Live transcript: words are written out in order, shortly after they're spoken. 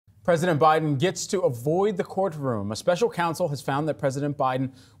President Biden gets to avoid the courtroom. A special counsel has found that President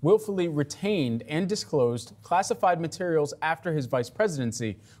Biden willfully retained and disclosed classified materials after his vice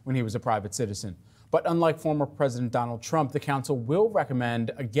presidency when he was a private citizen. But unlike former President Donald Trump, the counsel will recommend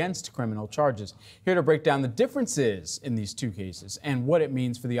against criminal charges. Here to break down the differences in these two cases and what it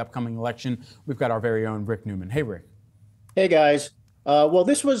means for the upcoming election, we've got our very own Rick Newman. Hey, Rick. Hey, guys. Well,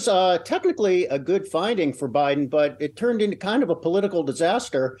 this was technically a good finding for Biden, but it turned into kind of a political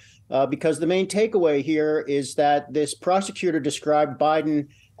disaster because the main takeaway here is that this prosecutor described Biden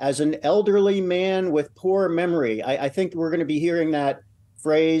as an elderly man with poor memory. I think we're going to be hearing that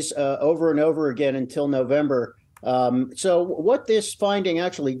phrase over and over again until November. So what this finding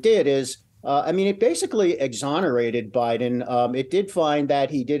actually did is, it basically exonerated Biden. It did find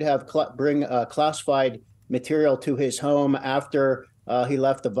that he did have bring classified material to his home after he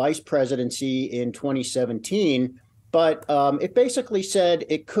left the vice presidency in 2017. But it basically said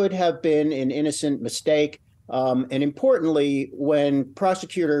it could have been an innocent mistake. And importantly, when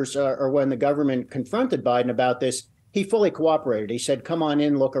prosecutors or when the government confronted Biden about this, he fully cooperated. He said, come on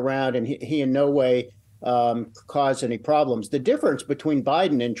in, look around, and he in no way caused any problems. The difference between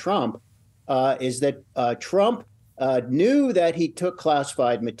Biden and Trump is that Trump knew that he took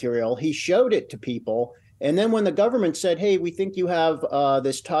classified material. He showed it to people. And then when the government said, hey, we think you have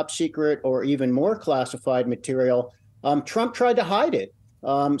this top secret or even more classified material, Trump tried to hide it.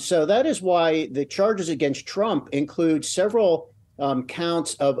 So that is why the charges against Trump include several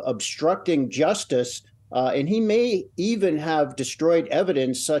counts of obstructing justice. And he may even have destroyed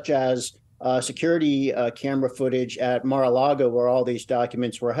evidence such as security camera footage at Mar-a-Lago where all these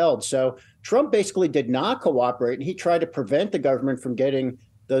documents were held. So Trump basically did not cooperate, and he tried to prevent the government from getting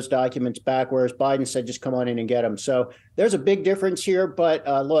those documents back, whereas Biden said, just come on in and get them. So there's a big difference here. But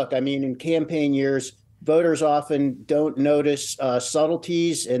look, in campaign years, voters often don't notice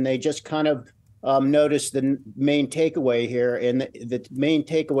subtleties, and they just kind of notice the main takeaway here. And the main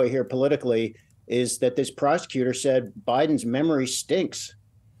takeaway here politically is that this prosecutor said Biden's memory stinks.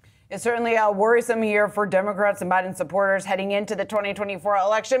 It's certainly a worrisome year for Democrats and Biden supporters heading into the 2024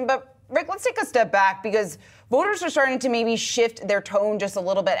 election. But Rick, let's take a step back because voters are starting to maybe shift their tone just a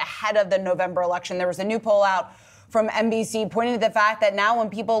little bit ahead of the November election. There was a new poll out from NBC pointing to the fact that now when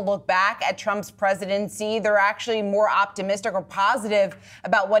people look back at Trump's presidency, they're actually more optimistic or positive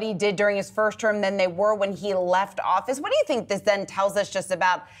about what he did during his first term than they were when he left office. What do you think this then tells us just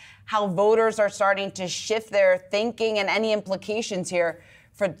about how voters are starting to shift their thinking and any implications here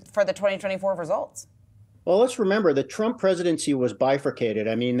for the 2024 results? Well, let's remember the Trump presidency was bifurcated.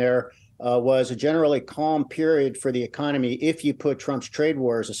 There was a generally calm period for the economy if you put Trump's trade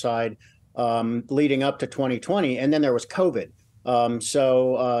wars aside leading up to 2020. And then there was COVID.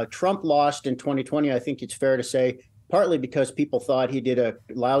 So Trump lost in 2020, I think it's fair to say, partly because people thought he did a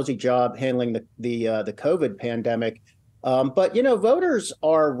lousy job handling the COVID pandemic. But voters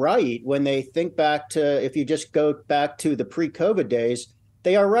are right when they think back to, if you just go back to the pre-COVID days,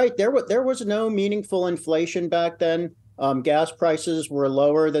 they are right. There was no meaningful inflation back then. Gas prices were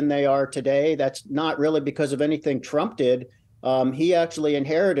lower than they are today. That's not really because of anything Trump did. He actually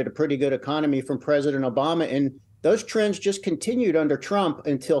inherited a pretty good economy from President Obama, and those trends just continued under Trump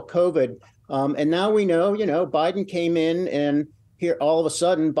until COVID. And now we know, Biden came in, and here all of a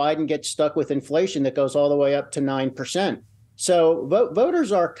sudden Biden gets stuck with inflation that goes all the way up to 9%. So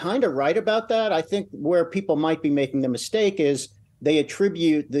voters are kind of right about that. I think where people might be making the mistake is they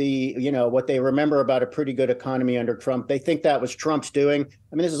attribute what they remember about a pretty good economy under Trump. They think that was Trump's doing.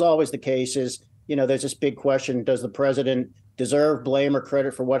 This is always the case is, there's this big question. Does the president deserve blame or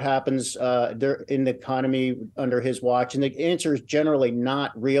credit for what happens in the economy under his watch? And the answer is generally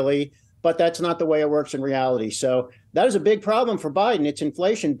not really, but that's not the way it works in reality. So that is a big problem for Biden. It's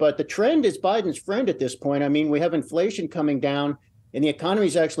inflation, but the trend is Biden's friend at this point. We have inflation coming down and the economy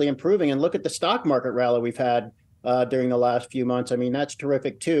is actually improving. And look at the stock market rally we've had during the last few months. That's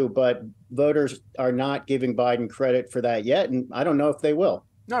terrific too, but voters are not giving Biden credit for that yet. And I don't know if they will.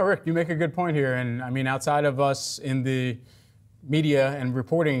 No, Rick, you make a good point here. And outside of us in the media and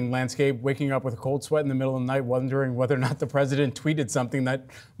reporting landscape, waking up with a cold sweat in the middle of the night, wondering whether or not the president tweeted something that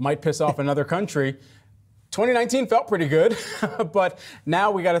might piss off another country, 2019 felt pretty good. But now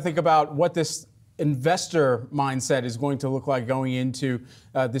we got to think about what this investor mindset is going to look like going into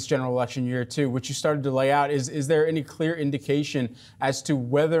this general election year too, which you started to lay out. Is there any clear indication as to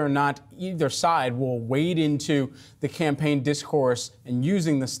whether or not either side will wade into the campaign discourse and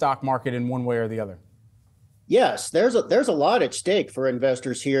using the stock market in one way or the other? Yes, there's a lot at stake for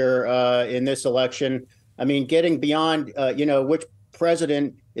investors here in this election. Getting beyond, which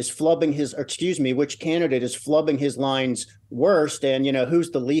president is flubbing his, or excuse me, which candidate is flubbing his lines worst, and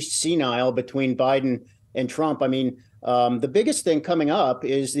who's the least senile between Biden and Trump. I mean, the biggest thing coming up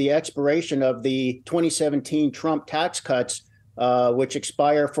is the expiration of the 2017 Trump tax cuts, which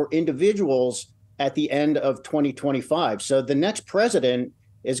expire for individuals at the end of 2025. So the next president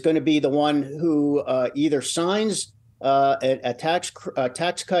is going to be the one who either signs a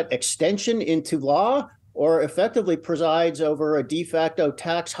tax cut extension into law or effectively presides over a de facto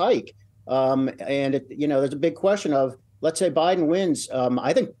tax hike. There's a big question of, let's say Biden wins.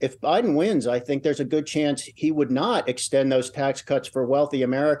 I think if Biden wins, I think there's a good chance he would not extend those tax cuts for wealthy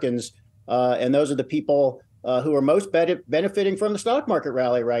Americans. And those are the people who are most benefiting from the stock market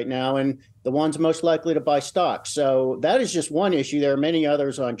rally right now, and the ones most likely to buy stocks. So that is just one issue. There are many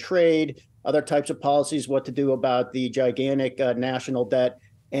others on trade, other types of policies, what to do about the gigantic national debt.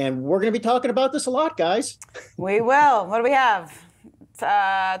 And we're going to be talking about this a lot, guys. We will. What do we have?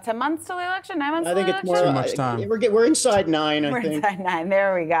 10 months till the election? 9 months till the election? I think it's more. Too much time. We're inside 9, I think. We're inside 9.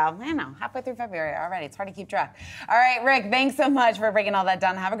 There we go. I know. Halfway through February already. It's hard to keep track. All right, Rick, thanks so much for breaking all that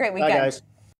down. Have a great weekend. Bye, guys.